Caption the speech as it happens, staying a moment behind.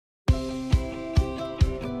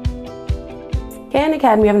CAAN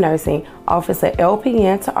Academy of Nursing offers an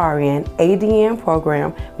LPN to RN ADN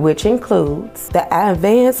program, which includes the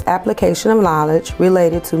advanced application of knowledge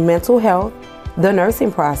related to mental health, the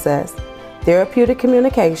nursing process, therapeutic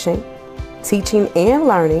communication, teaching and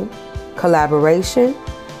learning, collaboration,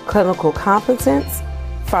 clinical competence,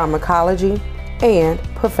 pharmacology, and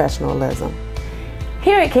professionalism.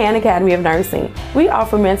 Here at CAAN Academy of Nursing, we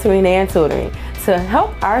offer mentoring and tutoring to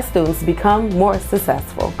help our students become more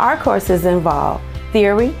successful. Our courses involve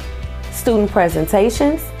theory, student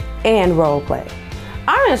presentations, and role play.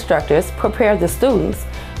 Our instructors prepare the students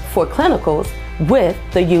for clinicals with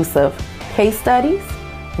the use of case studies,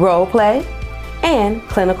 role play, and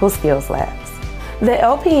clinical skills labs. The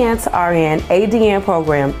LPN to RN ADN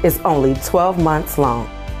program is only 12 months long.